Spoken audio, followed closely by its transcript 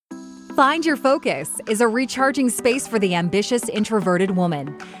Find Your Focus is a recharging space for the ambitious, introverted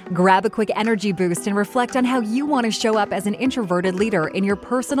woman. Grab a quick energy boost and reflect on how you want to show up as an introverted leader in your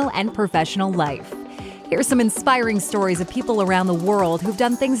personal and professional life. Here's some inspiring stories of people around the world who've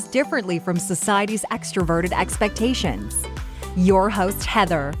done things differently from society's extroverted expectations. Your host,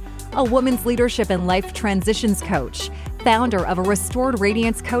 Heather, a women's leadership and life transitions coach, founder of a Restored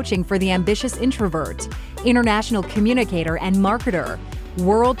Radiance Coaching for the Ambitious Introvert, international communicator and marketer,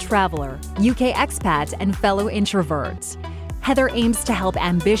 world traveler, UK expat, and fellow introvert. Heather aims to help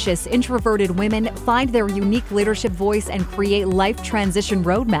ambitious, introverted women find their unique leadership voice and create life transition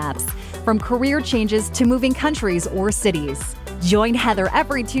roadmaps, from career changes to moving countries or cities. Join Heather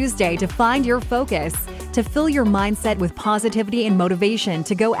every Tuesday to find your focus, to fill your mindset with positivity and motivation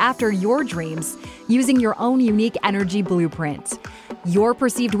to go after your dreams using your own unique energy blueprint. Your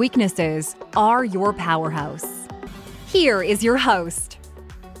perceived weaknesses are your powerhouse. Here is your host.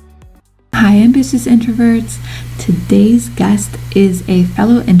 Hi, ambitious introverts. Today's guest is a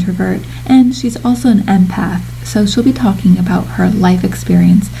fellow introvert, and she's also an empath, so she'll be talking about her life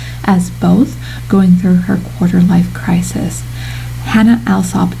experience as both, going through her quarter-life crisis. Hannah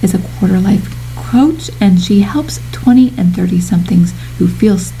Alsop is a quarter-life coach, and she helps 20 and 30-somethings who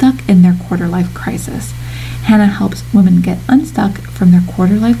feel stuck in their quarter-life crisis. Hannah helps women get unstuck from their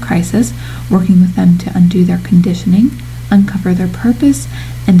quarter-life crisis, working with them to undo their conditioning, uncover their purpose,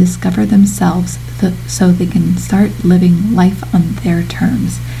 and discover themselves so they can start living life on their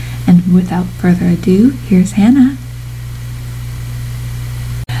terms. And without further ado, here's Hannah.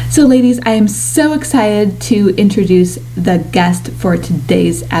 So ladies, I am so excited to introduce the guest for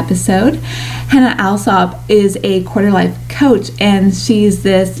today's episode. Hannah Alsop is a quarter-life coach, and she's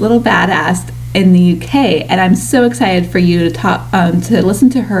this little badass in the UK, and I'm so excited for you to talk to listen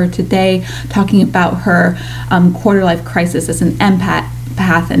to her today, talking about her quarter-life crisis as an empath,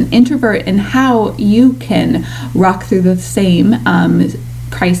 an introvert, and how you can rock through the same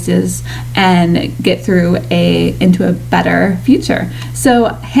crisis and get through into a better future. So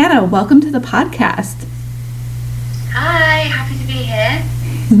Hannah, welcome to the podcast. Hi, happy to be here.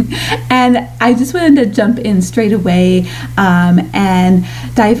 And I just wanted to jump in straight away and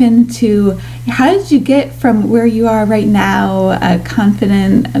dive into, how did you get from where you are right now, a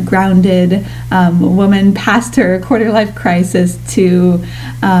confident, a grounded woman past her quarter-life crisis to,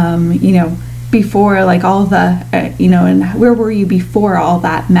 before like all the, and where were you before all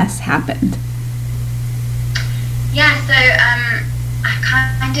that mess happened? Yeah, so I've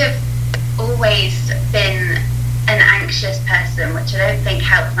kind of always been an anxious person, which I don't think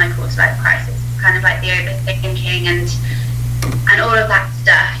helped my quarter-life crisis. It's kind of like the overthinking and all of that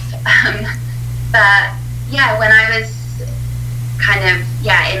stuff. But yeah, when I was kind of,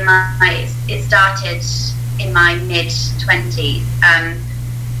 it started in my mid-20s,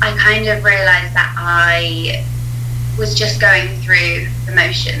 I kind of realised that I was just going through the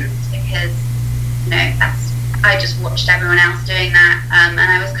motions because, I just watched everyone else doing that, and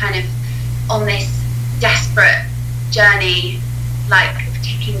I was kind of on this desperate journey, like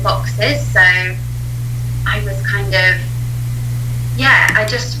ticking boxes. So I was kind of, I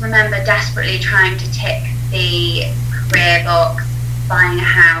just remember desperately trying to tick the career box, buying a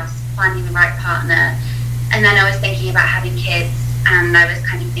house, finding the right partner, and then I was thinking about having kids, and I was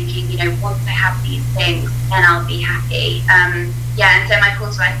kind of thinking, once I have these things, then I'll be happy. And so my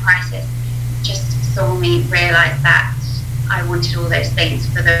quarter-life crisis just saw me realise that I wanted all those things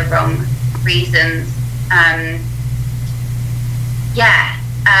for the wrong reasons.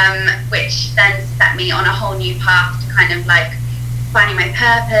 Which then set me on a whole new path to kind of like finding my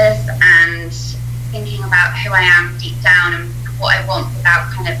purpose and thinking about who I am deep down and what I want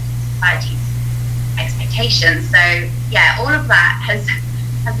without kind of society's expectations. So all of that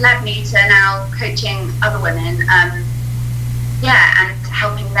has led me to now coaching other women, and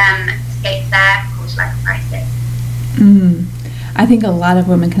helping them escape their quarter-life crisis. I think a lot of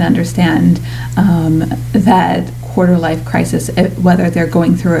women can understand that quarter-life crisis, whether they're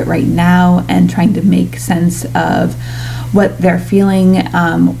going through it right now and trying to make sense of what they're feeling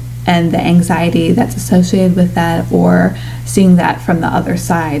and the anxiety that's associated with that, or seeing that from the other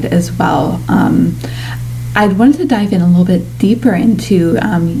side as well. I'd wanted to dive in a little bit deeper into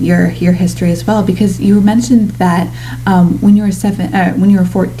your history as well, because you mentioned that when you were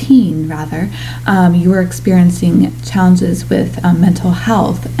 14, you were experiencing challenges with mental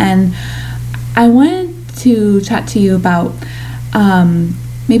health, and I wanted to chat to you about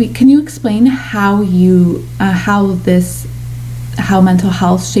maybe can you explain how mental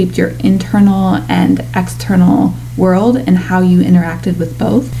health shaped your internal and external world and how you interacted with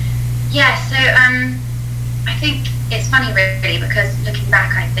both? Yeah, so I think it's funny really, because looking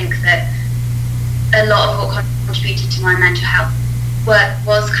back I think that a lot of what contributed to my mental health work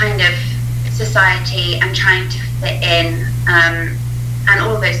was kind of society and trying to fit in, and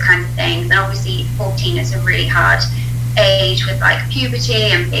all of those kinds of things. And obviously 14 is a really hard age with like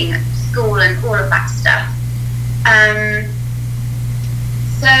puberty and being at school and all of that stuff.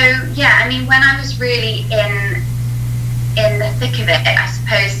 So yeah, I mean, when I was really in the thick of it, I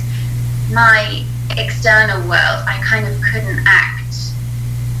suppose my external world, I kind of couldn't act,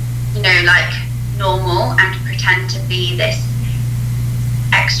 you know, like normal and pretend to be this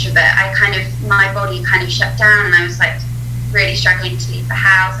extrovert. My body kind of shut down, and I was like really struggling to leave the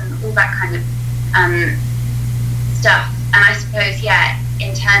house and all that kind of stuff. And I suppose, yeah,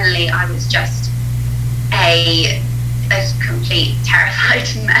 internally I was just a complete terrified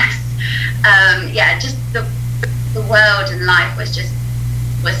mess. Yeah, just the world and life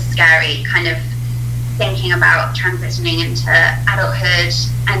was scary, kind of thinking about transitioning into adulthood,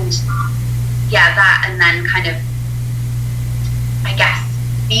 and yeah, that, and then kind of, I guess,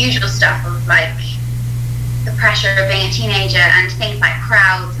 the usual stuff of like the pressure of being a teenager and things like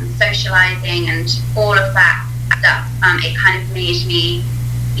crowds and socializing and all of that stuff. It kind of made me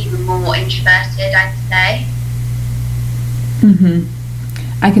even more introverted, I'd say.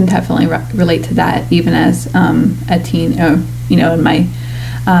 I can definitely relate to that, even as a teen. You know, in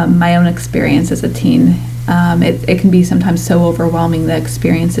my own experience as a teen, it can be sometimes so overwhelming, the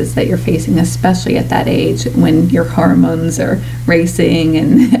experiences that you're facing, especially at that age when your hormones are racing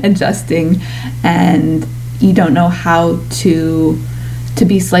and adjusting, and you don't know how to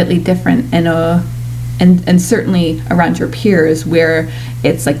be slightly different and certainly around your peers, where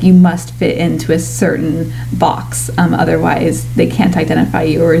it's like you must fit into a certain box, otherwise they can't identify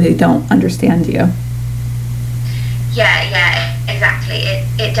you or they don't understand you. Yeah, exactly.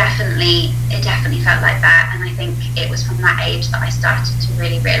 It definitely felt like that, and I think it was from that age that I started to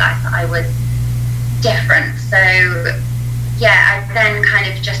really realise that I was different. So yeah, I then kind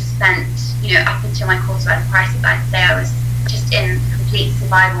of just spent, you know, up until my quarter life crisis, I'd say I was just in complete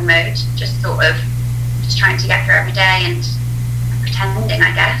survival mode, just sort of just trying to get through every day and pretending,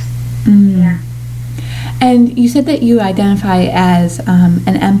 I guess. Yeah. And you said that you identify as an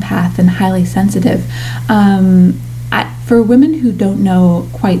empath and highly sensitive. For women who don't know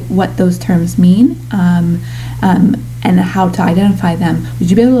quite what those terms mean, and how to identify them, would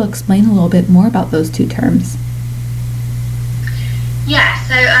you be able to explain a little bit more about those two terms? Yeah,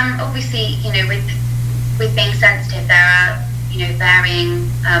 so obviously, you know, with being sensitive, there are, you know, varying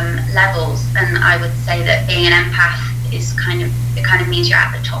levels, and I would say that being an empath is kind of means you're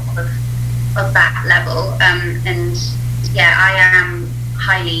at the top of that level, and yeah, I am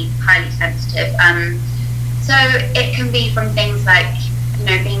highly sensitive. So it can be from things like, you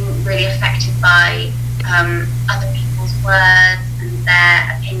know, being really affected by other people's words and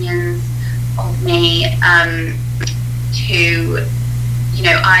their opinions of me, to, you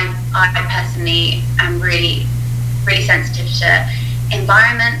know, I personally am really sensitive to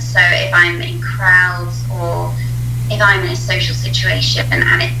environments. So if I'm in crowds or if I'm in a social situation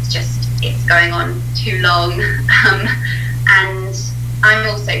and it's going on too long, and I'm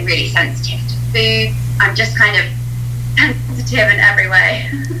also really sensitive to food. I'm just kind of sensitive in every way.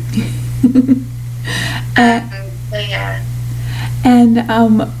 So yeah. And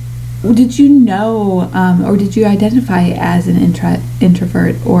did you know, or did you identify as an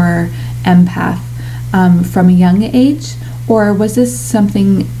introvert or empath from a young age, or was this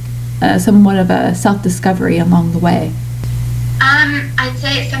something, somewhat of a self-discovery along the way? I'd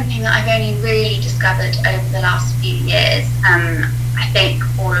say it's something that I've only really discovered over the last few years. I think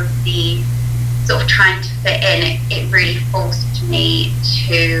all of the sort of trying to fit in, it really forced me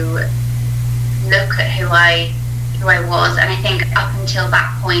to look at who I was, and I think up until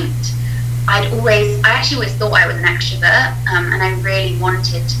that point, I actually always thought I was an extrovert, and I really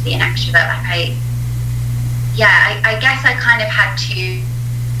wanted to be an extrovert. Like I guess I kind of had two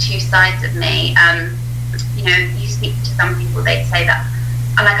sides of me. You know, you speak to some people, they'd say that,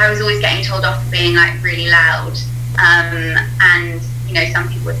 like, I was always getting told off for being like really loud, and you know, some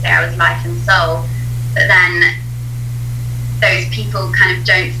people would say I was life and soul, but then those people kind of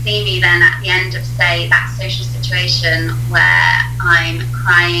don't see me then at the end of, say, that social situation where I'm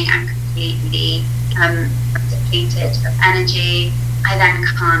crying and completely depleted of energy. I then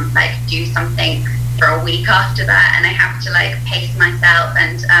can't like do something for a week after that, and I have to like pace myself,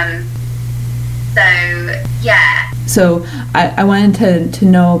 and so yeah. So I wanted to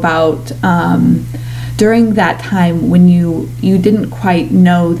know about during that time when you didn't quite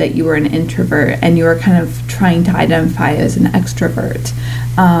know that you were an introvert and you were kind of trying to identify as an extrovert.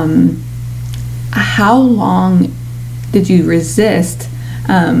 How long did you resist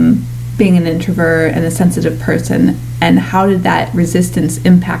being an introvert and a sensitive person, and how did that resistance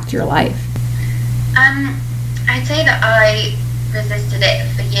impact your life? I'd say that I resisted it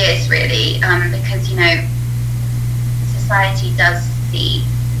for years, really, because, you know, society does see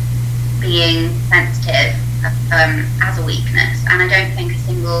being sensitive as a weakness, and I don't think a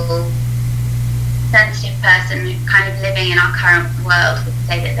single sensitive person kind of living in our current world would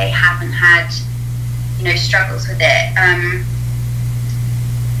say that they haven't had, you know, struggles with it.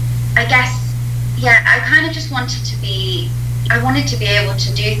 I guess, yeah, I kind of just wanted to be able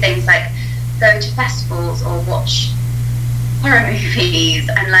to do things like go to festivals or watch horror movies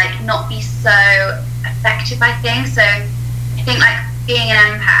and like not be so affected by things. So I think like being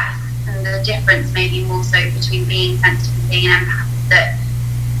an empath, and the difference maybe more so between being sensitive and being an empath, is that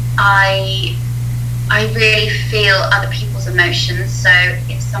I really feel other people's emotions. So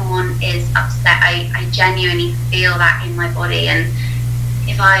if someone is upset, I genuinely feel that in my body. And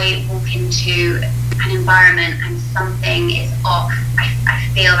if I walk into an environment and something is off, I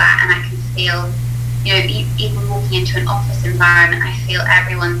feel that, and I can feel, you know, even walking into an office environment, I feel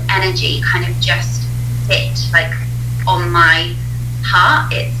everyone's energy kind of just sit like on my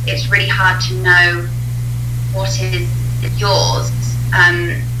heart. It's really hard to know what is yours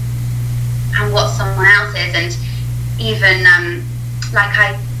and what someone else's. And even like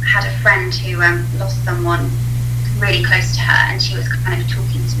I had a friend who lost someone really close to her, and she was kind of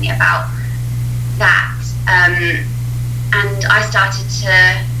talking to me about that, and I started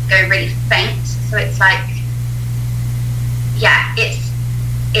to go really faint. So it's like, yeah, it's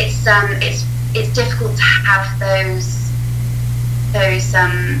difficult to have those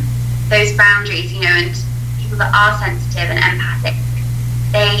boundaries, you know. And people that are sensitive and empathic,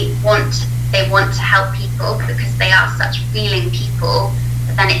 they want to help people because they are such feeling people,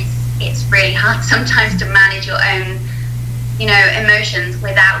 but then it's really hard sometimes to manage your own, you know, emotions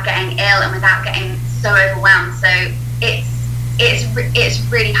without getting ill and without getting so overwhelmed. So it's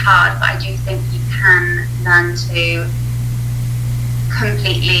really hard, but I do think you can learn to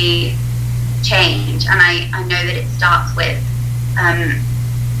completely change. And I know that it starts with,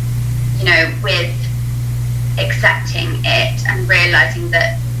 you know, with accepting it and realizing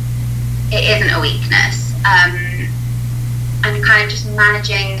that it isn't a weakness, and kind of just learning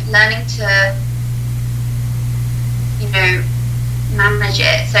to, you know, manage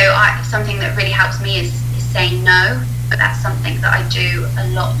it. So something that really helps me is saying no. But that's something that I do a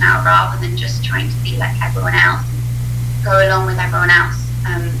lot now, rather than just trying to be like everyone else, go along with everyone else.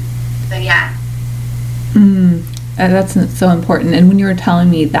 So yeah. That's so important. And when you were telling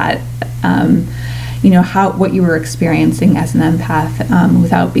me that, you know, what you were experiencing as an empath,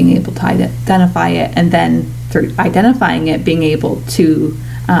 without being able to identify it, and then through identifying it, being able to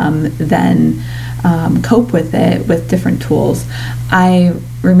then cope with it with different tools. I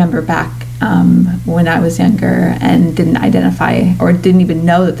remember back when I was younger and didn't identify or didn't even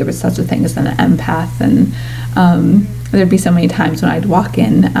know that there was such a thing as an empath, and there'd be so many times when I'd walk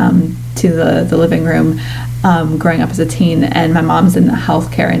in to the living room growing up as a teen, and my mom's in the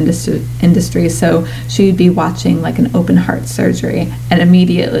healthcare industry, so she'd be watching like an open heart surgery, and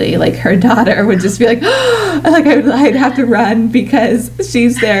immediately like her daughter would just be like, like I'd have to run because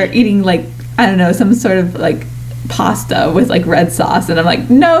she's there eating like, I don't know, some sort of like pasta with like red sauce, and I'm like,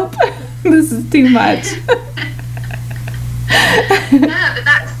 nope. This is too much. Yeah, but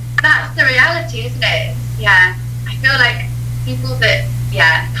that's the reality, isn't it? Yeah, I feel like people that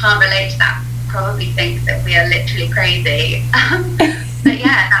can't relate to that probably think that we are literally crazy. But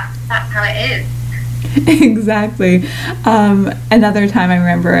yeah, that's how it is. Exactly. Another time I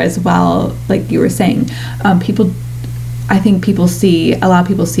remember as well, like you were saying, a lot of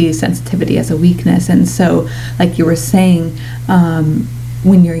people see sensitivity as a weakness, and so like you were saying,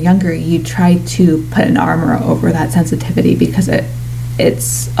 when you're younger, you try to put an armor over that sensitivity because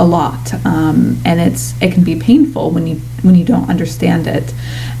it's a lot, and it can be painful when you don't understand it.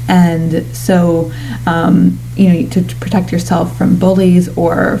 And so, you know, to protect yourself from bullies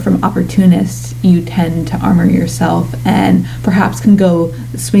or from opportunists, you tend to armor yourself, and perhaps can go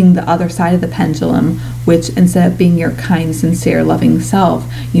swing the other side of the pendulum, which instead of being your kind, sincere, loving self,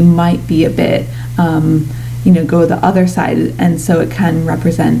 you might be a bit, you know, go the other side. And so it can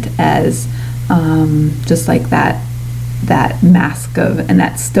represent as just like that mask and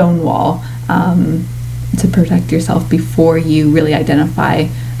that stone wall to protect yourself before you really identify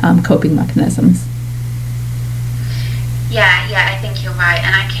coping mechanisms. Yeah, I think you're right,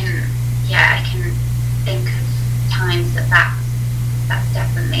 and I can think of times that's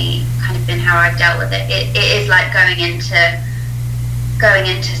definitely kind of been how I've dealt with it. It is like going into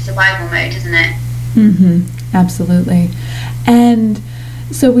survival mode, isn't it? Mm-hmm. Absolutely. And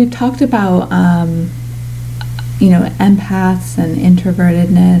So we've talked about, empaths and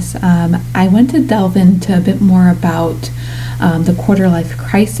introvertedness. I want to delve into a bit more about the quarter life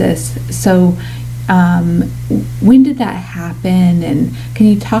crisis. So when did that happen? And can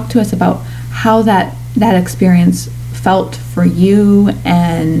you talk to us about how that experience felt for you,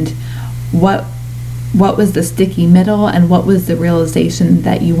 and what was the sticky middle, and what was the realization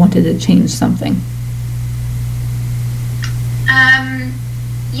that you wanted to change something?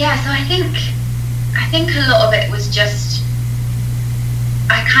 So I think a lot of it was just,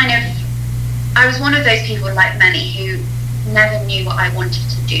 I was one of those people, like many, who never knew what I wanted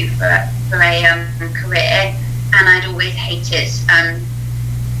to do for a career, and I'd always hated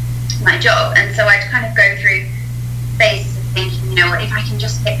my job, and so I'd kind of go through phases of thinking, if I can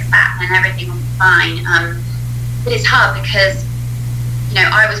just fix that, then everything will be fine. But it's hard because,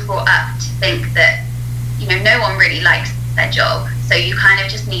 I was brought up to think that, no one really likes their job, so you kind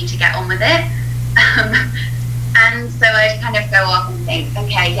of just need to get on with it. And so I'd kind of go off and think,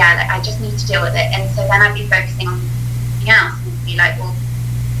 okay, I just need to deal with it. And so then I'd be focusing on something else and be like, well,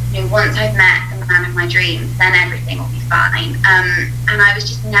 once I've met the man of my dreams, then everything will be fine. And I was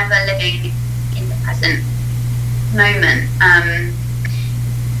just never living in the present moment. I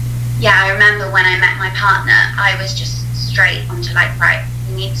remember when I met my partner, I was just straight onto like, right,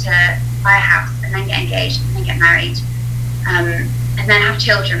 we need to buy a house and then get engaged and then get married, and then have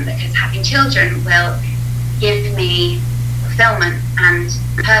children, because having children will give me fulfillment and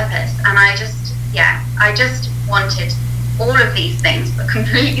purpose. And I just wanted all of these things for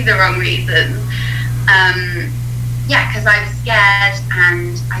completely the wrong reasons. Because I was scared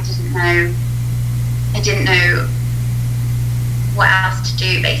and I didn't know what else to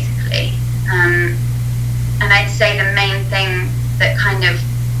do, basically. And I'd say the main thing that kind of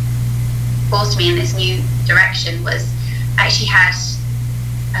forced me in this new direction was I actually had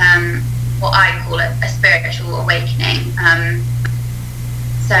what I call a spiritual awakening.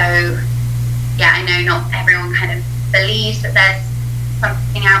 I know not everyone kind of believes that there's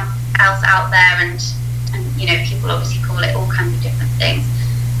something else out there, and people obviously call it all kinds of different things.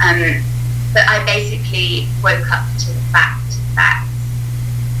 But I basically woke up to the fact that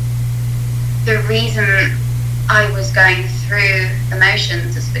the reason I was going through the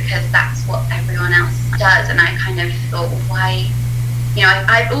motions is because that's what everyone else does. And I kind of thought, well, why?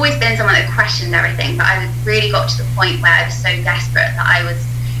 I've always been someone that questioned everything, but I really got to the point where I was so desperate that I was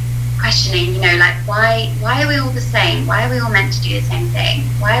questioning, why are we all the same? Why are we all meant to do the same thing?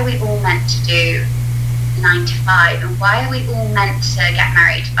 Why are we all meant to do 9 to 5? And why are we all meant to get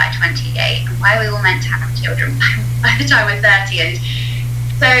married by 28? And why are we all meant to have children by the time we're 30? And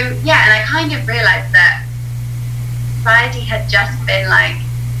so, and I kind of realized that society had just been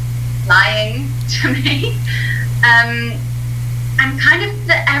lying to me. And kind of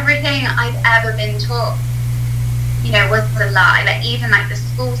that everything I've ever been taught, was a lie. Even the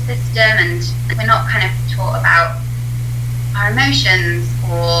school system, and we're not kind of taught about our emotions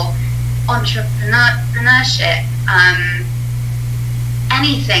or entrepreneurship,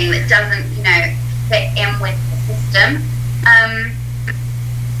 anything that doesn't, fit in with the system.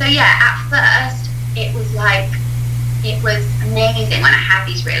 At first it was amazing when I had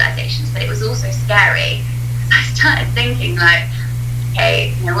these realizations, but it was also scary. I started thinking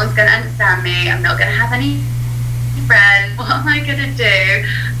okay, no one's going to understand me. I'm not going to have any friends. What am I going to do?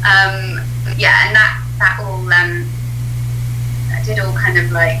 And that all that did all kind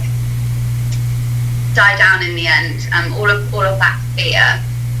of die down in the end. All of that fear.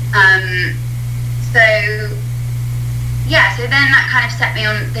 So then that kind of set me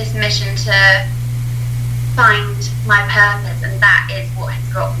on this mission to find my purpose, and that is what has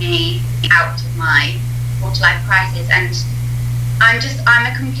got me out of my quarter life crisis. And I'm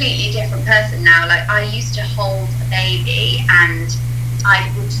a completely different person now. I used to hold a baby and I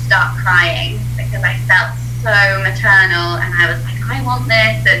would start crying because I felt so maternal, and I was like, I want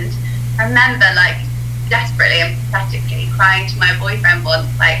this. And I remember desperately and pathetically crying to my boyfriend once,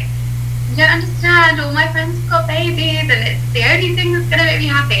 you don't understand, all my friends have got babies and it's the only thing that's going to make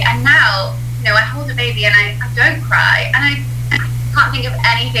me happy. And now, I hold a baby and I don't cry, and I can't think of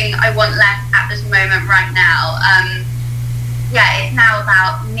anything I want less at this moment right now. It's now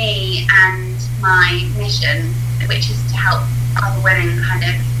about me and my mission, which is to help other women kind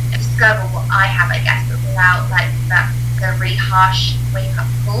of discover what I have, I guess, but without the really harsh wake up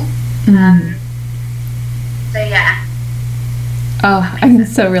call. Oh, I can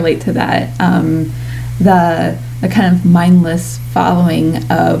so relate to that. The kind of mindless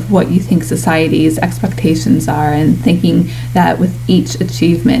following of what you think society's expectations are, and thinking that with each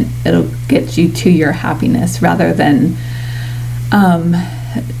achievement it'll get you to your happiness, rather than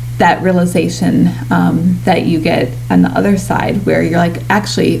that realization that you get on the other side, where you're like,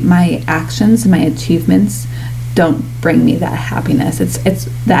 actually, my actions, my achievements don't bring me that happiness. It's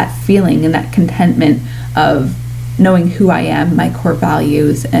that feeling and that contentment of knowing who I am, my core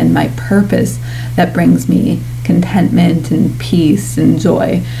values, and my purpose that brings me contentment and peace and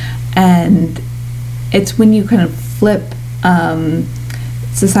joy. And it's when you kind of flip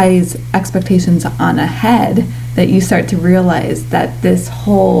society's expectations on a head that you start to realize that this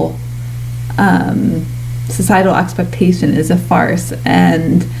whole societal expectation is a farce,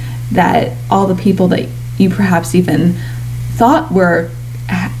 and that all the people that you perhaps even thought were,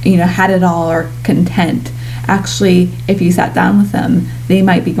 had it all or content, actually, if you sat down with them, they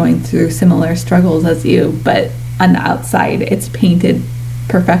might be going through similar struggles as you, but on the outside, it's painted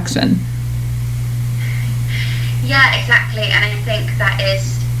perfection. Yeah, exactly. And I think that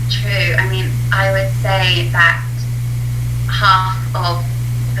is true. I mean, I would say that half of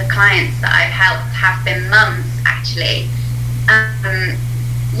the clients that I've helped have been mums, actually.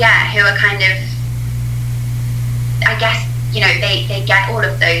 Who are kind of, I guess, they get all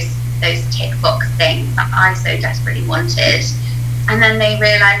of those tick box things that I so desperately wanted. And then they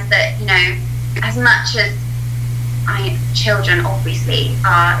realise that, as much as children obviously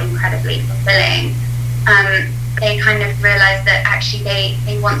are incredibly fulfilling, they kind of realise that actually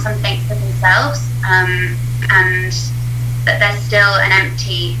they want something for themselves, and that there's still an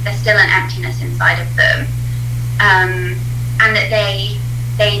emptiness inside of them, and that they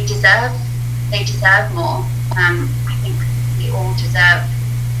deserve more. I think we all deserve,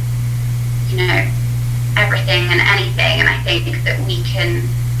 everything and anything, and I think that we can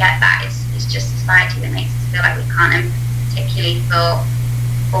get that. It's just society that makes us feel like we can't, and particularly for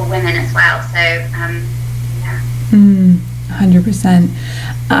women as well. So yeah. 100%.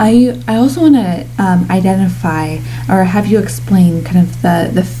 I also want to identify, or have you explain kind of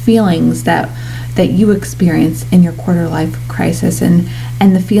the feelings that you experience in your quarter life crisis, and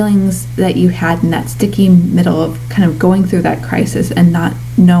the feelings that you had in that sticky middle of kind of going through that crisis and not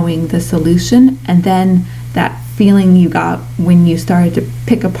knowing the solution, and then that feeling you got when you started to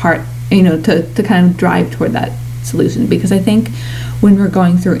pick apart, to kind of drive toward that solution. Because I think when we're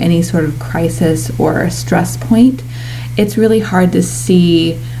going through any sort of crisis or stress point, it's really hard to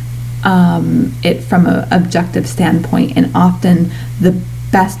see it from an objective standpoint, and often the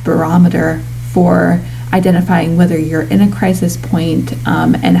best barometer for identifying whether you're in a crisis point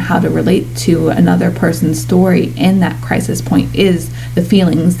and how to relate to another person's story in that crisis point is the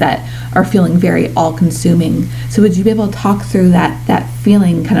feelings that are feeling very all-consuming. So would you be able to talk through that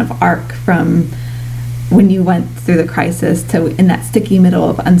feeling kind of arc from when you went through the crisis to in that sticky middle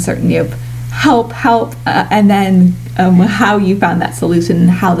of uncertainty of help, and then how you found that solution and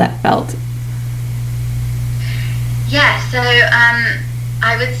how that felt? Yeah, so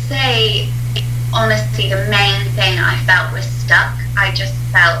I would say, honestly, the main thing I felt was stuck. I just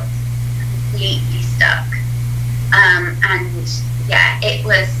felt completely stuck. And yeah, it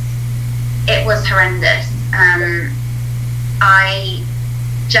was horrendous.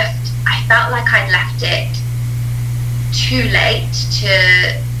 I felt like I'd left it too late to,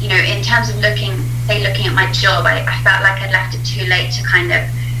 in terms of looking at my job, I felt like I'd left it too late to kind of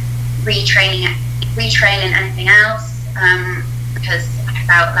retrain in anything else, because I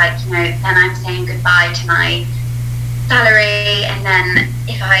felt like, then I'm saying goodbye to my salary, and then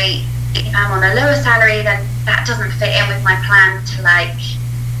if I'm on a lower salary, then that doesn't fit in with my plan to, like,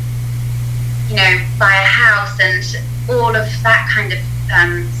 buy a house and all of that kind of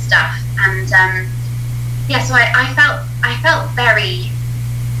stuff. And so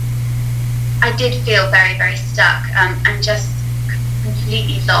I did feel very, very stuck, and just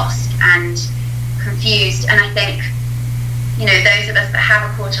completely lost and confused. And I think, those of us that have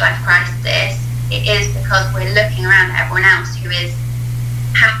a quarter life crisis, it is because we're looking around at everyone else who is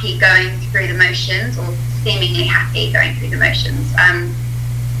happy going through the motions, or seemingly happy going through the motions.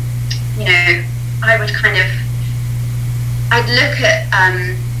 I'd look at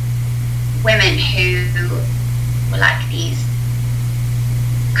women who were like these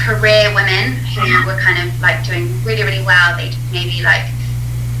career women who were kind of like doing really, really well. They'd maybe like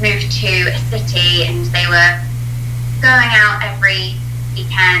moved to a city and they were going out every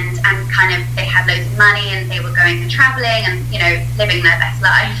weekend, and kind of they had loads of money and they were going and traveling and living their best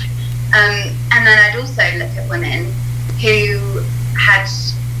life. And then I'd also look at women who had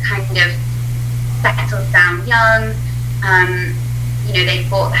kind of settled down young. They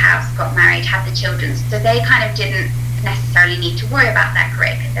bought the house, got married, had the children, so they kind of didn't necessarily need to worry about their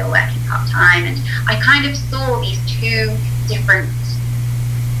career because they were working part-time. And I kind of saw these two different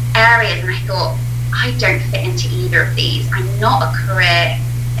areas, and I thought, I don't fit into either of these. I'm not a career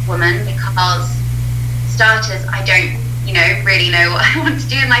woman because, starters, I don't, really know what I want to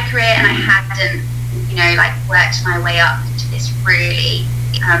do in my career, and I hadn't, worked my way up to this really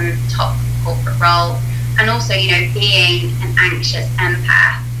top corporate role. And also, being an anxious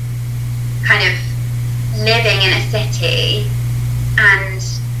empath, kind of living in a city and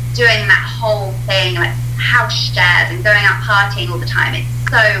doing that whole thing, like house shares and going out partying all the time, it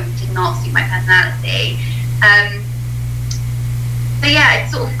so did not suit my personality. So yeah,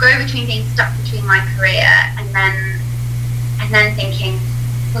 it's sort of go between being stuck between my career and then thinking,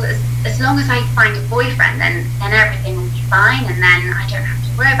 well, as long as I find a boyfriend, then everything will be fine, and then I don't have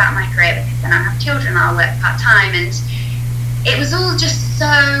to worry about my career because then I'll have children, I'll work part time, and it was all just so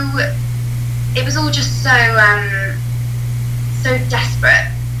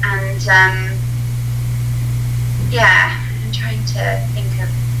desperate, and I'm trying to think of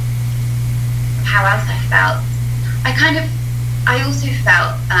how else I felt. I also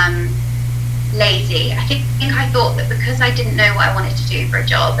felt lazy. I think I thought that because I didn't know what I wanted to do for a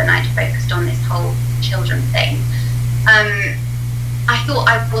job and I'd focused on this whole children thing, I thought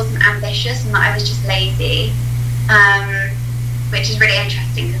I wasn't ambitious and that I was just lazy, which is really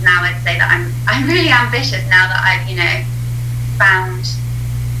interesting because now I'd say that I'm really ambitious now that I've found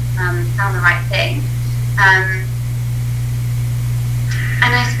the right thing,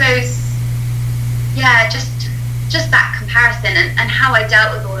 and I suppose just that comparison and how I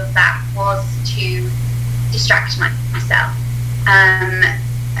dealt with all of that was to distract myself.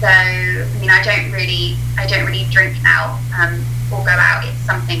 So I don't really drink now or go out. It's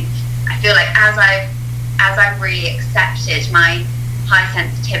something I feel like as I've really accepted my high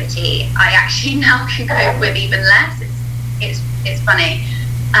sensitivity, I actually now can cope with even less. It's funny,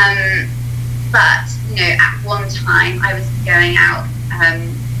 but at one time I was going out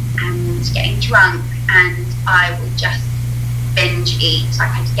and getting drunk, and I would just binge eat. Like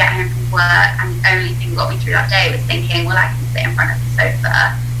I'd get home from work, and the only thing that got me through that day was thinking, well, I can sit in front of the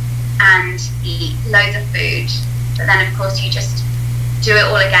sofa and eat loads of food, but then of course you just do it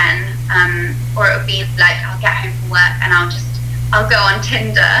all again, or it would be like I'll get home from work and I'll go on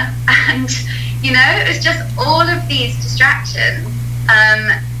Tinder, and it was just all of these distractions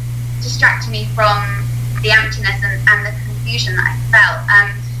distracted me from the emptiness and the confusion that I felt.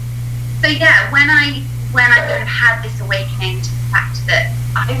 So yeah, when I kind of had this awakening to the fact that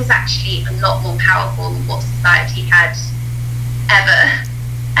I was actually a lot more powerful than what society had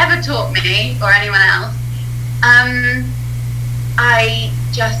ever taught me or anyone else, I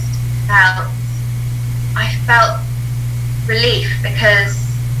just felt relief, because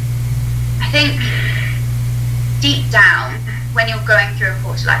I think deep down, when you're going through a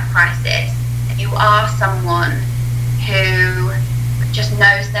quarter-life crisis, you are someone who just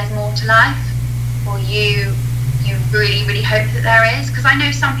knows there's more to life, or you really, really hope that there is. Because I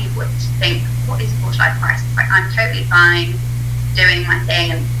know some people would think, what is a quarter-life crisis? Like, I'm totally fine doing my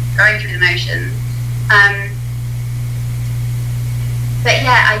thing and going through the motions. But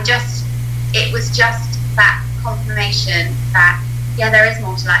yeah, it was just that confirmation that, yeah, there is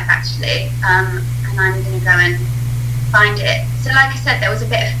more to life actually, and I'm going to go and find it. So like I said, there was a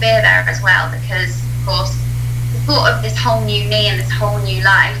bit of fear there as well, because of course the thought of this whole new me and this whole new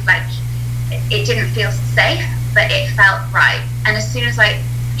life, like it didn't feel safe, but it felt right. And as soon as I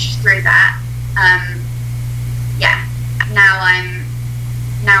pushed through that, now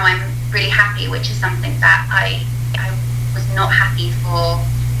I'm really happy, which is something that I was not happy for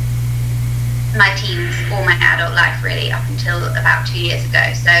my teens or my adult life really up until about 2 years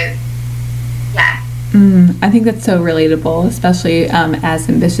ago. So yeah. I think that's so relatable, especially as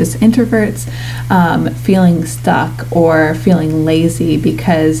ambitious introverts, feeling stuck or feeling lazy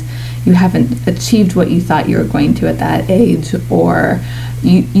because you haven't achieved what you thought you were going to at that age, or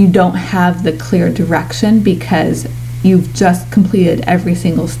you don't have the clear direction because you've just completed every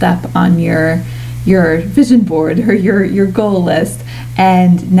single step on your vision board or your goal list,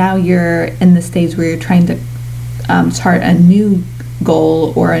 and now you're in the stage where you're trying to chart a new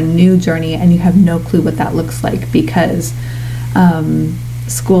goal or a new journey, and you have no clue what that looks like because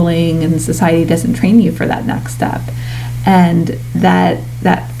schooling and society doesn't train you for that next step. And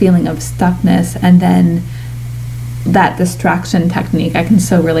that feeling of stuckness, and then that distraction technique, I can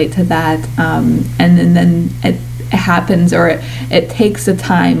so relate to that. And then it happens, or it takes a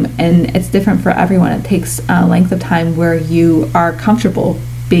time, and it's different for everyone. It takes a length of time where you are comfortable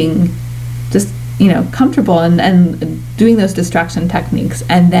being just comfortable and doing those distraction techniques,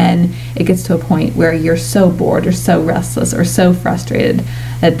 and then it gets to a point where you're so bored or so restless or so frustrated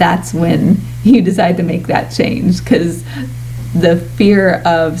that's when you decide to make that change, because the fear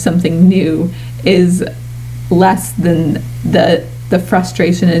of something new is less than the the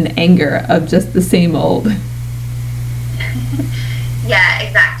frustration and anger of just the same old. Yeah,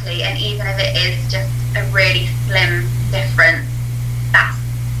 exactly. And even if it is just a really slim difference,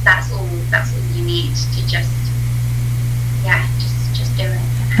 that's all you need to just do it.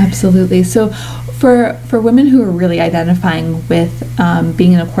 Absolutely. So for women who are really identifying with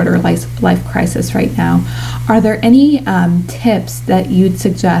being in a quarter life crisis right now, are there any tips that you'd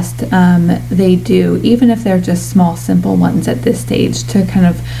suggest they do, even if they're just small, simple ones at this stage, to kind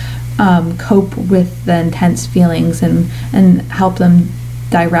of cope with the intense feelings and help them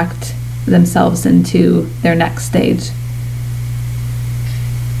direct themselves into their next stage?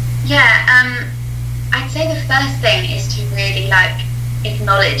 Yeah, I'd say the first thing is to really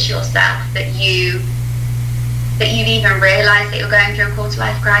acknowledge yourself that you've even realised that you're going through a quarter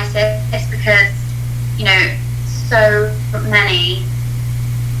life crisis, because so many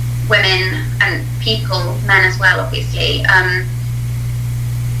women and people, men as well obviously,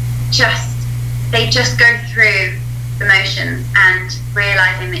 they just go through the motions, and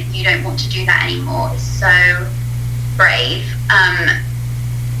realising that you don't want to do that anymore is so brave.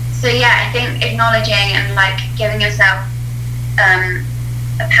 So yeah, I think acknowledging and giving yourself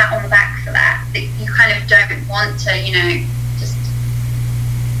a pat on the back for that you kind of don't want to, just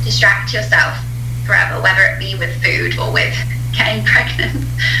distract yourself forever, whether it be with food or with getting pregnant.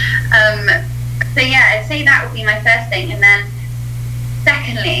 So yeah, I'd say that would be my first thing. And then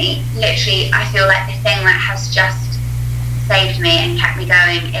secondly, literally, I feel like the thing that has just saved me and kept me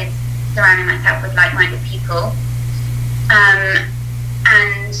going is surrounding myself with like-minded people.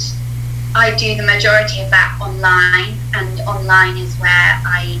 And I do the majority of that online, and online is where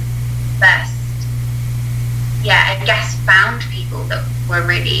I first, I guess, found people that were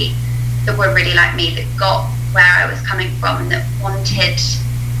really like me, that got where I was coming from, and that wanted,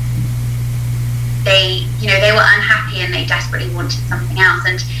 they were unhappy and they desperately wanted something else.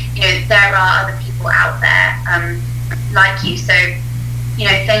 And there are other people out there like you, so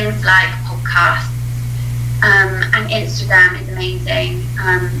things like podcasts and Instagram is amazing.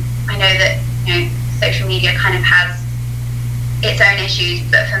 I know that social media kind of has its own issues,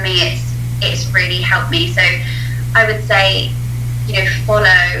 but for me it's really helped me. So I would say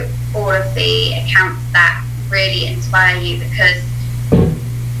follow all of the accounts that really inspire you, because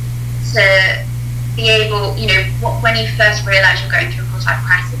to be able, when you first realise you're going through a quarter life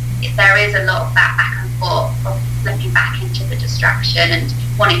crisis, there is a lot of that back and forth of slipping back into the distraction and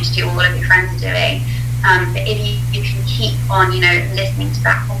wanting to do what all of your friends are doing. But if you can keep on, listening to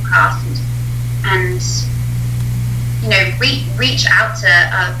that podcast and reach out to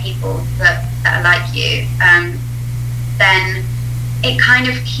other people that are like you, then it kind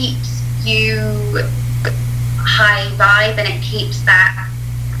of keeps you high vibe, and it keeps that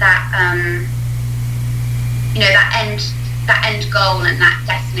end goal and that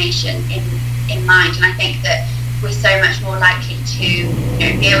destination in mind. And I think that we're so much more likely to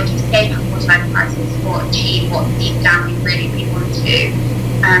be able to escape a quarter life crisis or achieve what deep down we really want to do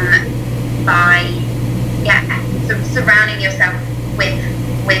by surrounding yourself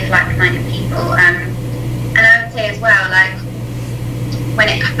with like-minded people. And I would say as well, when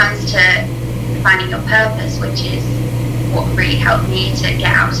it comes to finding your purpose, which is what really helped me to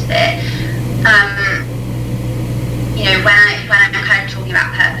get out of it, when I'm kind of talking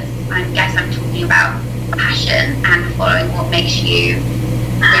about purpose, I guess I'm talking about passion and following what makes you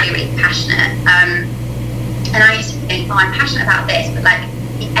really, really passionate. And I used to think, I'm passionate about this, but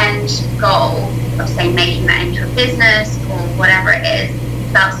the end goal of, say, making that into a business or whatever it is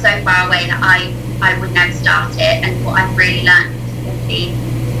felt so far away that I would never start it. And what I've really learned is simply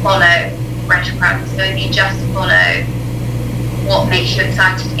follow breadcrumbs. So if you just follow what makes you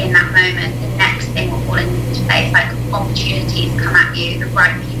excited in that moment, the next thing will fall into place. Opportunities come at you, the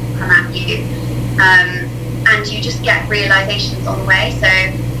right people come at you, and you just get realizations on the way. So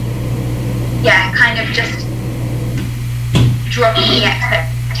kind of just dropping the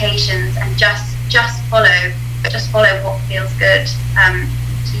expectations and just follow what feels good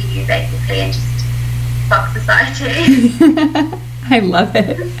to you, basically, and just fuck society. I love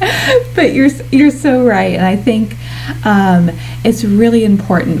it. But you're so right, and I think it's really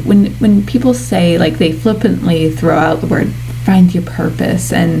important when people say, they flippantly throw out the word find your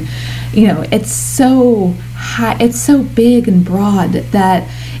purpose, and it's so high, it's so big and broad that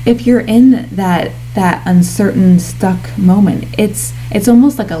if you're in that uncertain, stuck moment, it's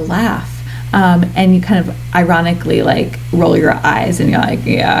almost like a laugh. And you kind of ironically roll your eyes and you're like,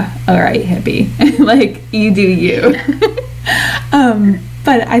 yeah, all right, hippie, you do you.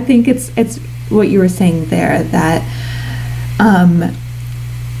 But I think it's what you were saying there, that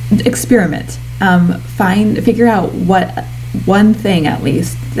experiment, figure out one thing at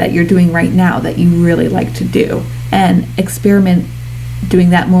least that you're doing right now that you really like to do, and experiment doing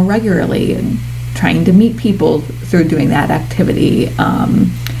that more regularly and trying to meet people through doing that activity.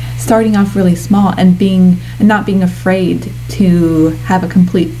 Starting off really small and not being afraid to have a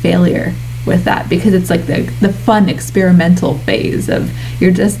complete failure with that, because it's like the fun experimental phase of,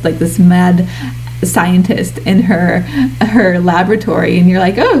 you're just like this mad scientist in her laboratory, and you're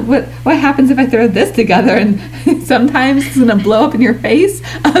like, oh, what happens if I throw this together? And sometimes it's gonna blow up in your face,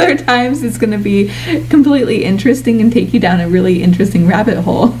 other times it's gonna be completely interesting and take you down a really interesting rabbit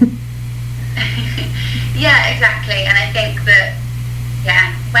hole. Yeah, exactly. And I think that,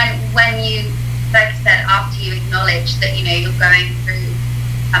 yeah, when you, like I said, after you acknowledge that, you know, you're going through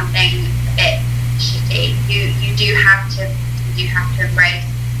something a bit shitty, you do have to embrace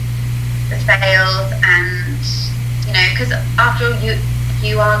the fails, and, you know, because after all,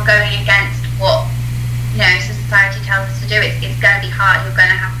 you are going against what, you know, society tells us to do. It's going to be hard. You're going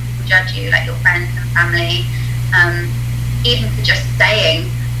to have people judge you, like your friends and family, even for just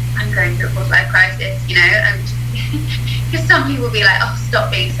saying, I'm going through a quarter life crisis, you know, and because some people will be like, oh,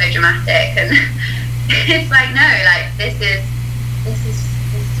 stop being so dramatic, and it's like, no, like this is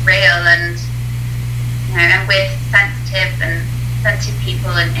real, and, you know, and with sensitive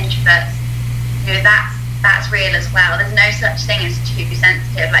people and introverts, you know, that's real as well. There's no such thing as too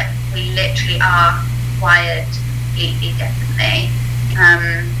sensitive. Like, we literally are wired completely differently.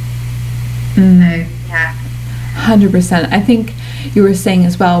 So yeah, 100%. I think you were saying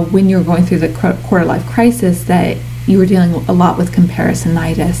as well, when you were going through the quarter life crisis, that you were dealing a lot with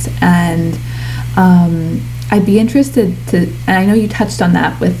comparisonitis, and I'd be interested to, and I know you touched on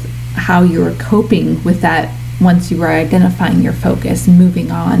that with how you were coping with that once you were identifying your focus and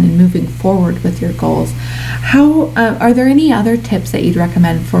moving on and moving forward with your goals. How are there any other tips that you'd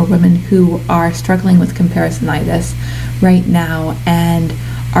recommend for women who are struggling with comparisonitis right now and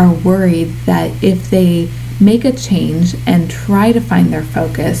are worried that if they make a change and try to find their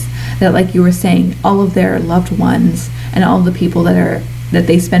focus, that, like you were saying, all of their loved ones and all the people that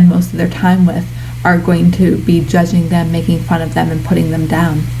they spend most of their time with are going to be judging them, making fun of them, and putting them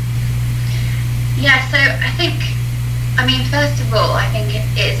down? Yeah, so I think, I mean, first of all, I think it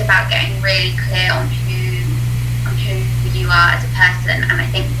is about getting really clear on who you are as a person, and I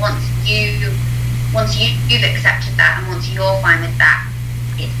think once you've accepted that, and once you're fine with that,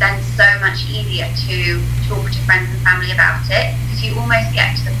 it's then so much easier to talk to friends and family about it, because you almost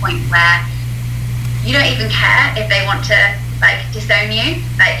get to the point where you don't even care if they want to, like, disown you.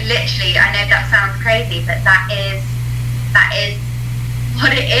 Like, literally, I know that sounds crazy, but that is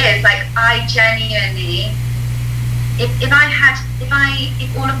what it is. Like, I genuinely, if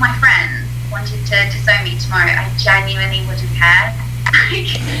all of my friends wanted to disown me tomorrow, I genuinely wouldn't care.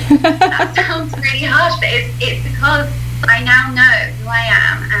 That sounds really harsh, but it's because I now know who I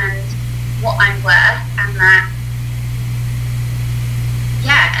am and what I'm worth, and that,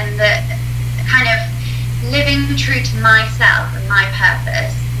 yeah, and that kind of living true to myself and my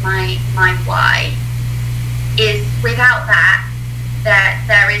purpose, my why, is, without that,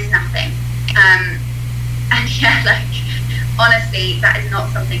 there is nothing. And yeah, like, honestly, that is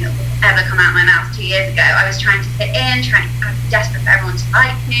not something that would ever come out of my mouth 2 years ago. I was trying to fit in, I was desperate for everyone to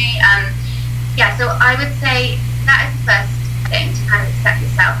like me. Yeah, so I would say that is the first thing, to kind of accept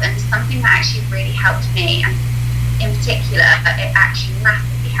yourself, and something that actually really helped me, and in particular, it actually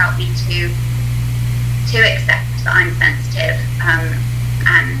massively helped me to accept that I'm sensitive, and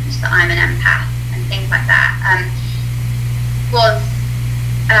that I'm an empath, and things like that, was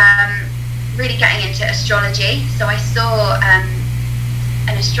really getting into astrology. So I saw an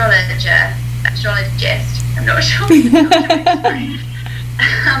astrologist, I'm not sure.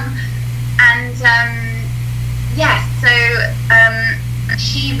 Yes, so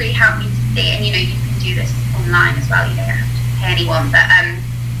she really helped me to see, and, you know, you can do this online as well, you don't have to pay anyone, but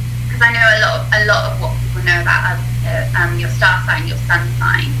because I know a lot of what people know about your star sign, your sun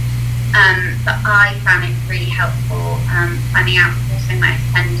sign, but I found it really helpful finding out also my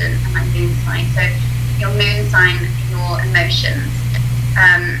ascendant and my moon sign. So your moon sign, your emotions,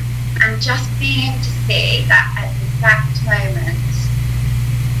 and just being able to see that at the exact moment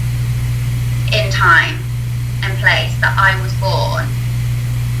in time and place that I was born,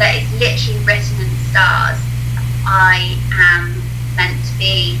 that it's literally written in the stars, I am meant to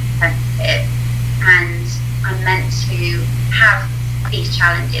be sensitive, and I'm meant to have these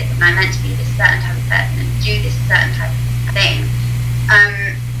challenges, and I'm meant to be this certain type of person and do this certain type of thing.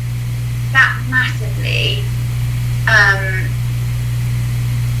 That massively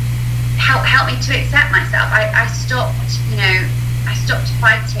helped me to accept myself. I stopped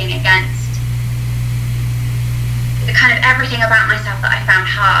fighting against the kind of everything about myself that I found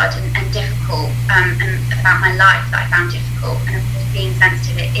hard and difficult, and about my life that I found difficult, and of course being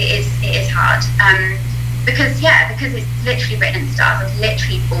sensitive, it is hard. Because it's literally written in the stars. I was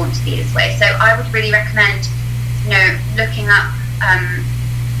literally born to be this way. So I would really recommend, looking up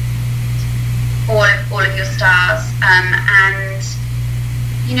all of your stars, and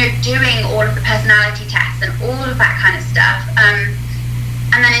doing all of the personality tests and all of that kind of stuff.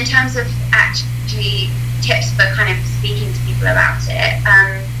 And then in terms of actually tips for kind of speaking to people about it,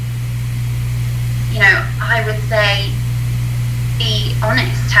 I would say be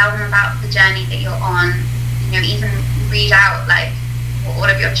honest. Tell them about the journey that you're on. Even read out like what all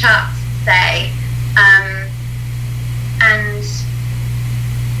of your charts say, and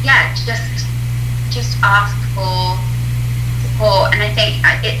just ask for support. And I think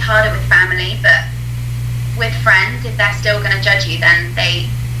it's harder with family, but with friends, if they're still going to judge you, then they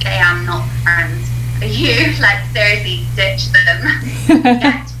are not friends for you. Like, seriously, ditch them.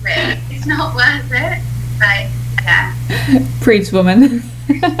 Get rid. It's not worth it. Like, yeah. Preach, woman.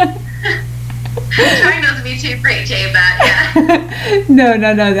 Trying not to be too preachy, but yeah. No,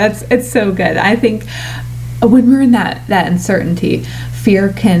 it's so good. I think when we're in that uncertainty,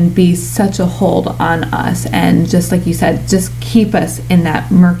 fear can be such a hold on us, and just like you said, just keep us in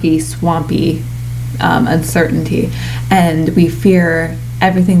that murky, swampy uncertainty, and we fear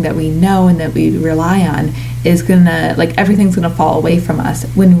everything that we know and that we rely on is gonna, like, everything's gonna fall away from us,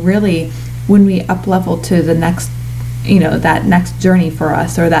 when really, when we up level to the next, that next journey for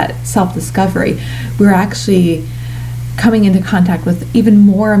us, or that self-discovery, we're actually coming into contact with even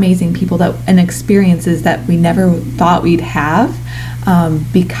more amazing people and experiences that we never thought we'd have,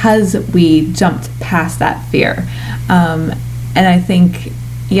 because we jumped past that fear. And I think,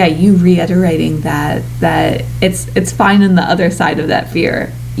 you reiterating that it's fine on the other side of that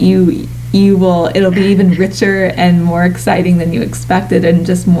fear. It'll be even richer and more exciting than you expected, and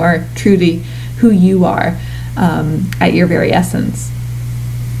just more true to who you are, at your very essence.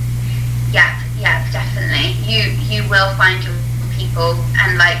 Yeah, definitely. You will find your people,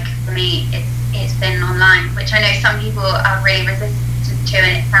 and like for me, it's been online, which I know some people are really resistant to,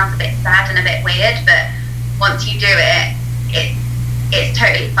 and it sounds a bit sad and a bit weird, but once you do it, it's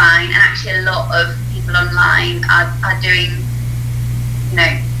totally fine. And actually, a lot of people online are doing,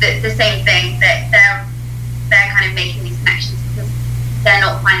 the same thing. That they're kind of making these connections because they're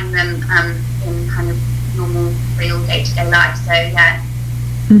not finding them in kind of normal, real day-to-day life. So yeah.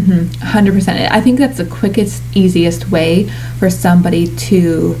 100%. I think that's the quickest, easiest way for somebody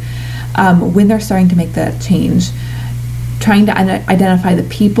to, when they're starting to make that change, trying to identify the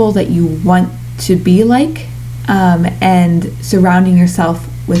people that you want to be like, and surrounding yourself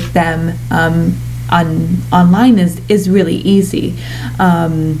with them online is really easy,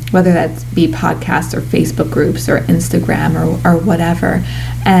 whether that be podcasts or Facebook groups or Instagram or whatever.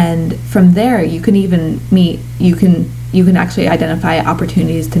 And from there, you can even meet, you can actually identify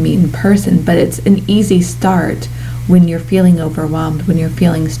opportunities to meet in person, but it's an easy start when you're feeling overwhelmed, when you're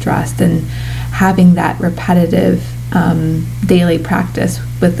feeling stressed, and having that repetitive daily practice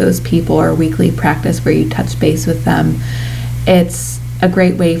with those people, or weekly practice where you touch base with them. It's a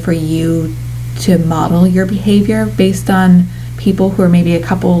great way for you to model your behavior based on people who are maybe a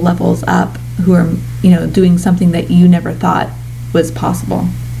couple levels up, who are doing something that you never thought was possible.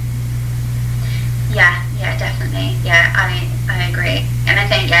 Yeah, definitely. Yeah, I agree. And I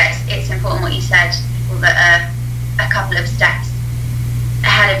think, it's important what you said, people that are a couple of steps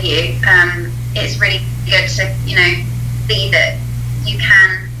ahead of you. It's really good to, see that you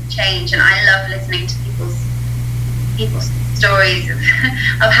can change. And I love listening to people's stories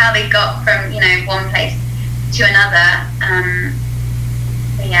of how they got from, one place to another.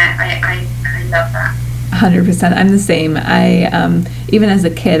 So yeah, I love that. 100%. I'm the same. I even as a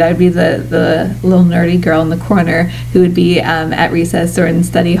kid, I'd be the little nerdy girl in the corner who would be at recess or in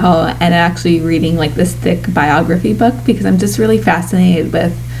study hall and actually reading like this thick biography book, because I'm just really fascinated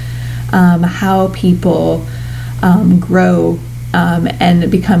with how people grow and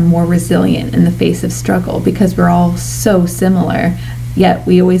become more resilient in the face of struggle, because we're all so similar, yet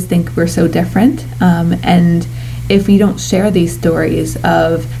we always think we're so different. And if we don't share these stories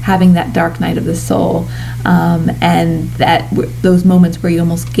of having that dark night of the soul, and those moments where you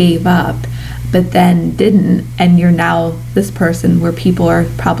almost gave up, but then didn't, and you're now this person where people are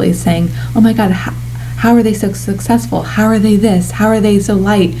probably saying, oh my God, how are they so successful? How are they this? How are they so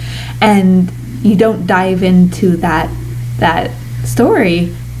light? And you don't dive into that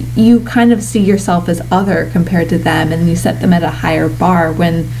story, you kind of see yourself as other compared to them, and you set them at a higher bar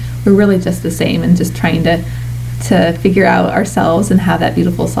when we're really just the same and just trying to figure out ourselves and have that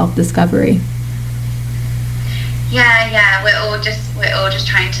beautiful self-discovery. Yeah, we're all just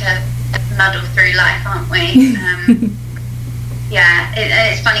trying to muddle through life, aren't we?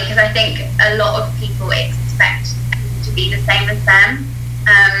 It's funny because I think a lot of people expect to be the same as them,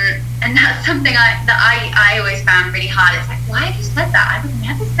 and that's something I always found really hard. It's like, why have you said that? I would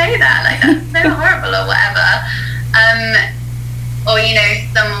never say that. Like, that's so horrible or whatever. Or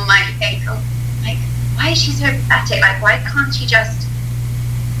someone might think, oh, like, why is she so pathetic? Like, why can't she just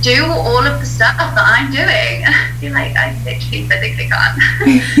do all of the stuff that I'm doing? And I feel like I literally physically can't.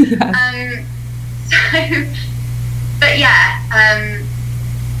 But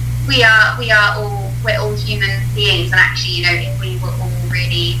we're all human beings, and actually, if we were all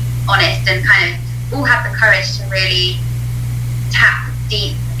really honest and kind of all have the courage to really tap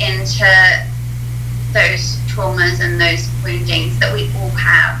deep into those traumas and those woundings that we all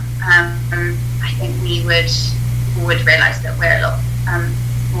have, I think we would realise that we're a lot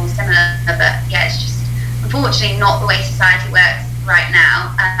more similar. But yeah, it's just unfortunately not the way society works right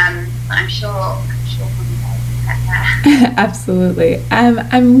now. But I'm sure one day we'll get there. Absolutely.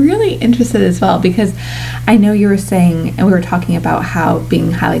 I'm really interested as well, because I know you were saying, and we were talking about how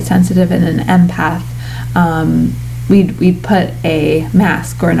being highly sensitive and an empath, we'd put a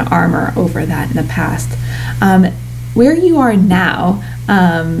mask or an armor over that in the past. Where you are now,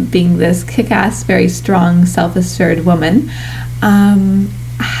 being this kick-ass, very strong, self-assured woman,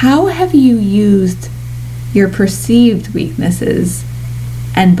 how have you used your perceived weaknesses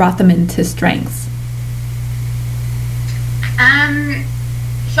and brought them into strengths?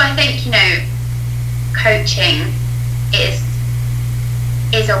 So I think, coaching is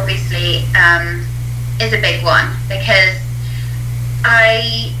obviously is a big one, because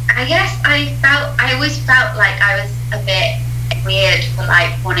I guess I always felt like I was a bit weird for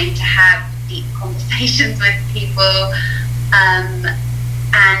like wanting to have deep conversations with people,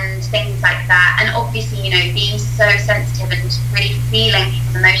 and things like that. And obviously, being so sensitive and really feeling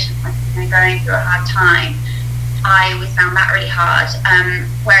people's emotions when they're going through a hard time, I always found that really hard.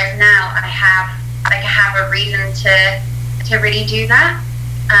 Whereas now I have a reason to really do that.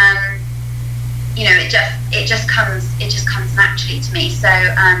 It just comes naturally to me. So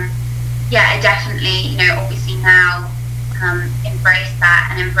I definitely, obviously now embrace that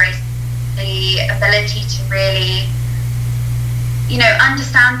and embrace the ability to really,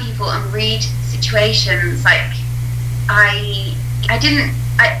 understand people and read situations. Like I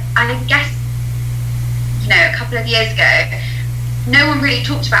guess, a couple of years ago, no one really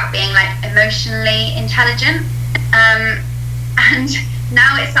talked about being like emotionally intelligent, and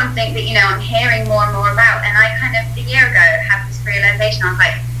now it's something that I'm hearing more and more about. And I kind of a year ago had this realization. I was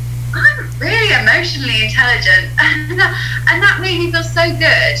like, I'm really emotionally intelligent, and that made me feel so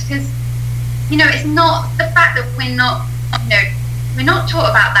good, because it's not the fact that we're not taught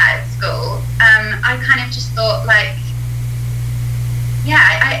about that at school. I kind of just thought like,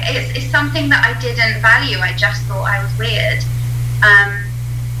 it's something that I didn't value. I just thought I was weird.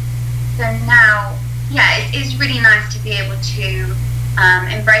 So now, it's really nice to be able to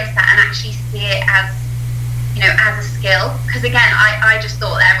embrace that and actually see it as, as a skill. Because again, I just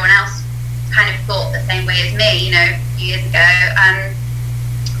thought that everyone else kind of thought the same way as me, a few years ago.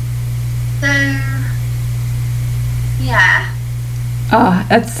 Oh,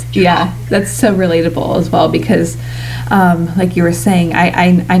 that's so relatable as well, because like you were saying,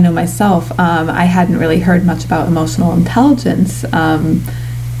 I know myself, I hadn't really heard much about emotional intelligence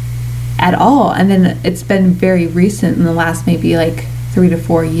at all. And then it's been very recent, in the last maybe like 3 to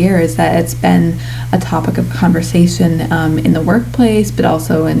 4 years, that it's been a topic of conversation in the workplace, but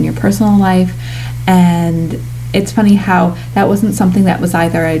also in your personal life. And it's funny how that wasn't something that was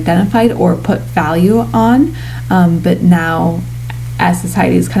either identified or put value on, but now, as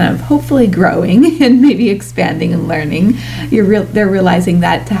society is kind of hopefully growing and maybe expanding and learning, they're realizing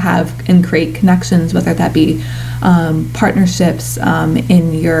that to have and create connections, whether that be partnerships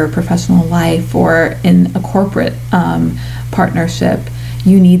in your professional life or in a corporate partnership,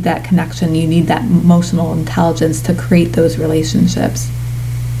 you need that connection, you need that emotional intelligence to create those relationships.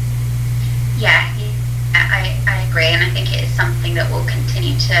 Yeah, I agree, and I think it is something that will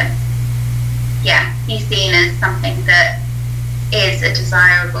continue to be seen as something that is a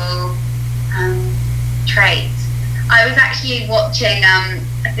desirable trait. I was actually watching,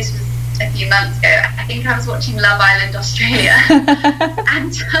 this was a few months ago, I think I was watching Love Island Australia,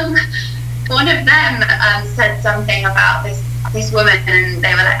 and one of them said something about this woman, and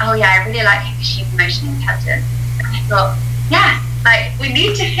they were like, oh yeah, I really like her because she's emotionally intelligent. And I thought, yeah, like we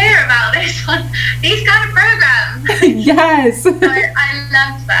need to hear about this on these kind of programs. Yes. So I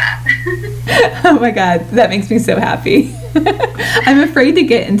loved that. Oh my God, that makes me so happy. I'm afraid to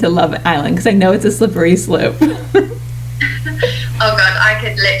get into Love Island because I know it's a slippery slope. Oh God, I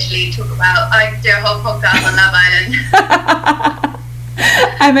could literally I could do a whole podcast on Love Island.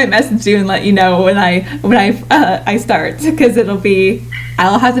 I might message you and let you know when I start, because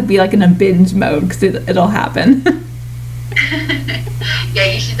I'll have to be like in a binge mode because it'll happen. Yeah,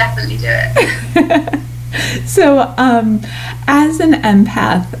 you should definitely do it. So, as an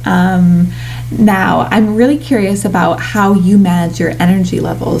empath, now I'm really curious about how you manage your energy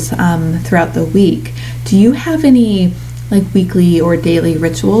levels throughout the week. Do you have any like weekly or daily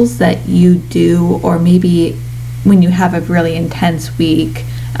rituals that you do, or maybe when you have a really intense week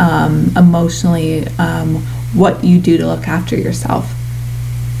emotionally, what you do to look after yourself?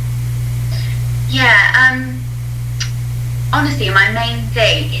 Yeah, honestly, my main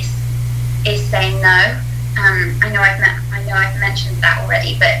thing is saying no. I know I've mentioned that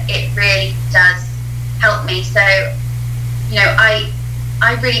already, but it really does help me. So, I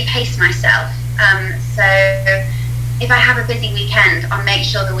really pace myself. So if I have a busy weekend, I'll make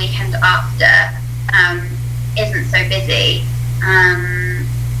sure the weekend after isn't so busy. And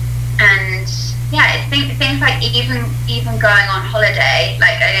yeah, things like even going on holiday.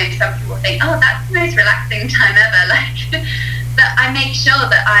 Like, I know some people think, oh, that's the most relaxing time ever. Like, but I make sure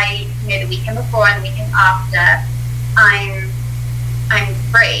that the weekend before and the weekend after, I'm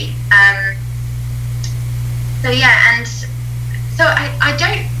free. So yeah, and so I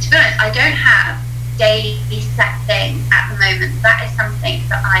don't, to be honest, I don't have daily set things at the moment. That is something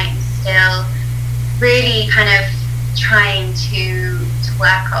that I am still really kind of trying to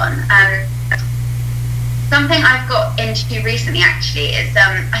work on. Something I've got into recently actually is,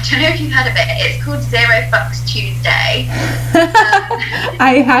 I don't know if you've heard of it, it's called Zero Fucks Tuesday.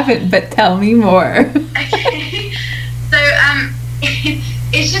 I haven't, but tell me more. Okay. So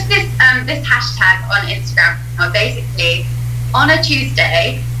it's just this hashtag on Instagram, or basically on a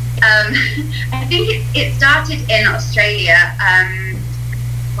Tuesday, I think it started in Australia, a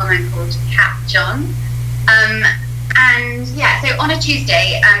woman called Kat John. And yeah, so on a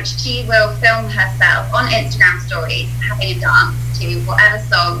Tuesday, she will film herself on Instagram stories having a dance to whatever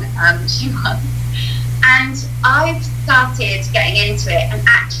song she wants. And I've started getting into it, and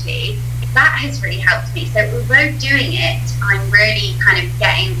actually that has really helped me. So although doing it, I'm really kind of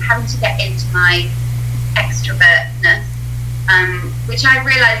having to get into my extrovertness, which I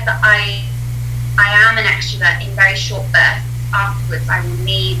realised that I am an extrovert in very short bursts. Afterwards, I will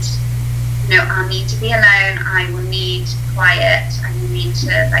need I'll need to be alone, I will need quiet, I will need to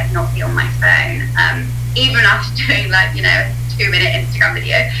not be on my phone, even after doing a 2-minute Instagram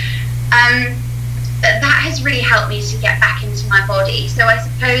video. But that has really helped me to get back into my body. So I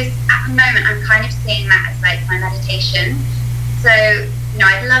suppose at the moment I'm kind of seeing that as my meditation. So,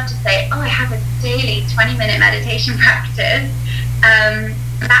 I'd love to say, I have a daily 20-minute meditation practice.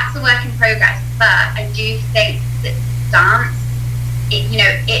 That's a work in progress, but I do think that dance,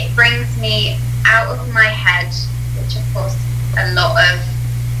 it brings me out of my head, which of course a lot of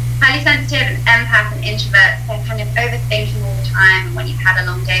highly sensitive and empath and introverts, they're kind of overthinking all the time, and when you've had a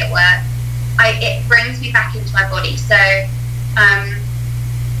long day at work, it brings me back into my body. So I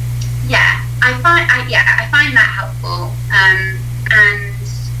find that helpful, and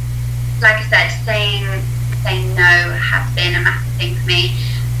like I said, saying no has been a massive thing for me.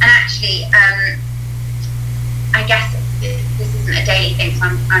 And actually, I guess this isn't a daily thing, so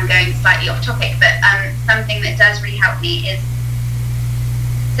I'm going slightly off topic, but something that does really help me is,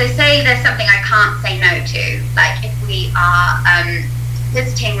 so say there's something I can't say no to, like if we are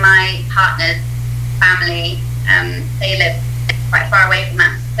visiting my partner's family, they live quite far away from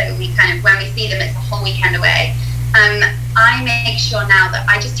us, so we kind of, when we see them, it's a whole weekend away. I make sure now that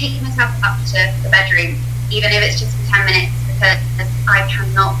I just take myself up to the bedroom, even if it's just for 10 minutes, because I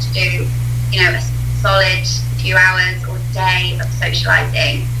cannot do, a solid few hours or day of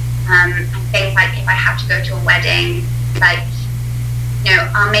socializing, and things like if I have to go to a wedding,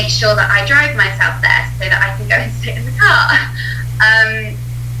 I'll make sure that I drive myself there so that I can go and sit in the car, and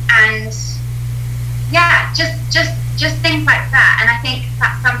yeah, just things like that. And I think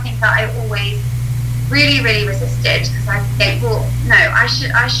that's something that I always really resisted, because I think, well, no, I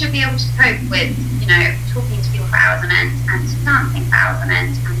should be able to cope with talking to people for hours on end, and dancing for hours on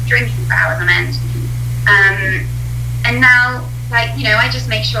end, and drinking for hours on end. And now, I just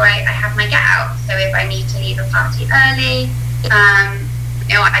make sure I have my get out. So if I need to leave a party early, I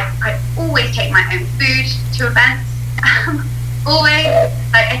always take my own food to events. Always.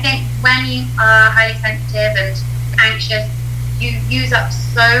 I think when you are highly sensitive and anxious, you use up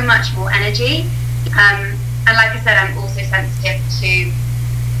so much more energy. And like I said, I'm also sensitive to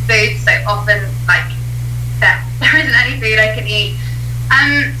food, so often there isn't anything food I can eat.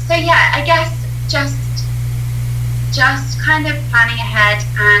 So yeah, I guess just kind of planning ahead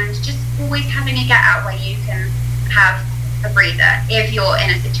and just always having a get out where you can have a breather if you're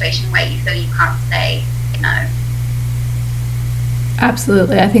in a situation where you feel you can't say no.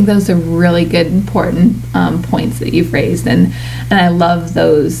 Absolutely. I think those are really good, important points that you've raised. And I love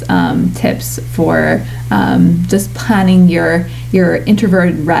those tips for just planning your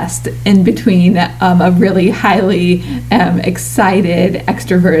introverted rest in between a really highly excited,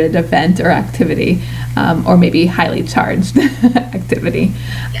 extroverted event or activity, or maybe highly charged activity.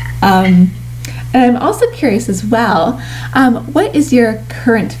 Yeah. And I'm also curious as well, what is your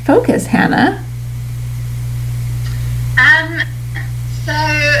current focus, Hannah? So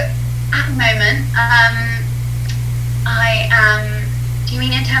at the moment, I am, do you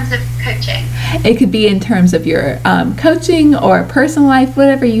mean in terms of coaching? It could be in terms of your coaching or personal life,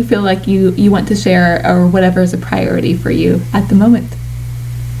 whatever you feel like you want to share, or whatever is a priority for you at the moment.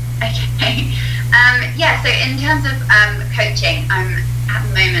 Okay. Yeah, so in terms of coaching, at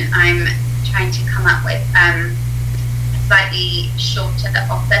the moment I'm trying to come up with a slightly shorter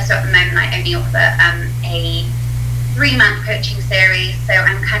offer. So at the moment I only offer a 3-month coaching series, so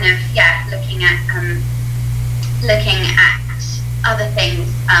I'm kind of looking at other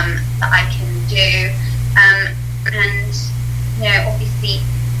things that I can do, and obviously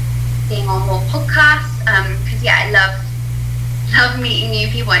being on more podcasts, because I love meeting new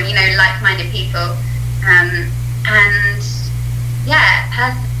people and like-minded people, and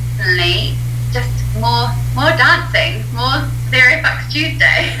personally just more dancing, more Zero Fucks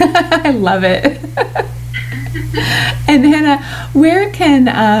Tuesday. I love it. And Hannah, where can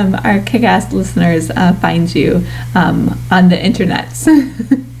our kick-ass listeners find you on the internet? So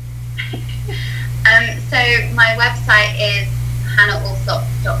my website is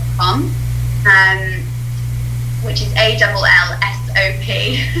hannahallsop.com, which is ALLSOP.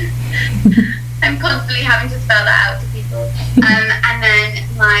 I'm constantly having to spell that out to people. And then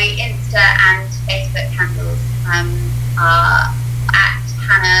my Insta and Facebook handles are at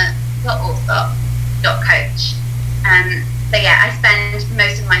hannah.allsop.coach. So I spend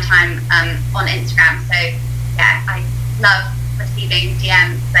most of my time on Instagram. So I love receiving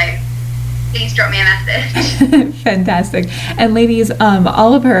DMs. So please drop me a message. Fantastic. And ladies,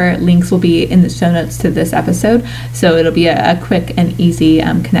 all of her links will be in the show notes to this episode. So it'll be a quick and easy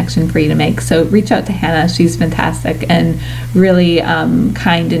connection for you to make. So reach out to Hannah. She's fantastic and really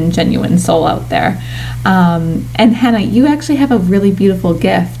kind and genuine soul out there. And Hannah, you actually have a really beautiful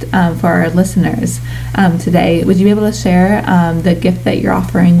gift for our listeners today. Would you be able to share the gift that you're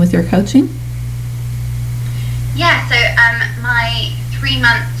offering with your coaching? Yeah, so my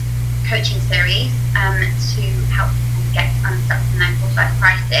 3-month coaching series to help people get unstuck from their quarter-life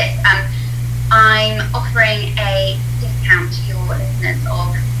crisis. I'm offering a discount to your listeners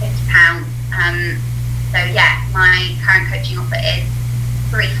of £50. My current coaching offer is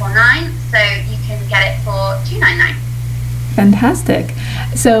 $349, so you can get it for $299. Fantastic.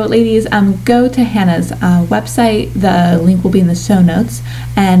 So ladies, go to Hannah's website. The link will be in the show notes,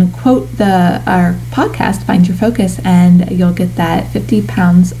 and quote our podcast, Find Your Focus, and you'll get that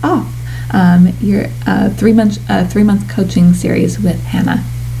 £50 off your 3-month coaching series with Hannah.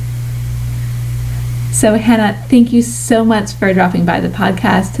 So Hannah, thank you so much for dropping by the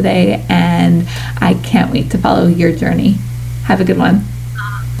podcast today, and I can't wait to follow your journey. Have a good one.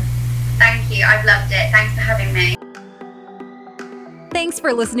 Thank you. I've loved it. Thanks for having me. Thanks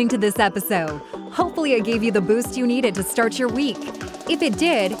for listening to this episode. Hopefully it gave you the boost you needed to start your week. If it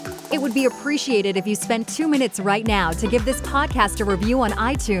did, it would be appreciated if you spent 2 minutes right now to give this podcast a review on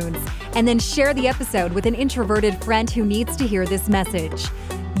iTunes and then share the episode with an introverted friend who needs to hear this message.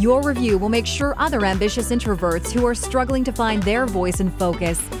 Your review will make sure other ambitious introverts who are struggling to find their voice and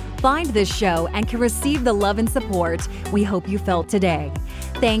focus find this show and can receive the love and support we hope you felt today.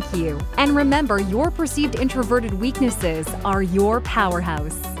 Thank you. And remember, your perceived introverted weaknesses are your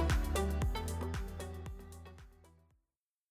powerhouse.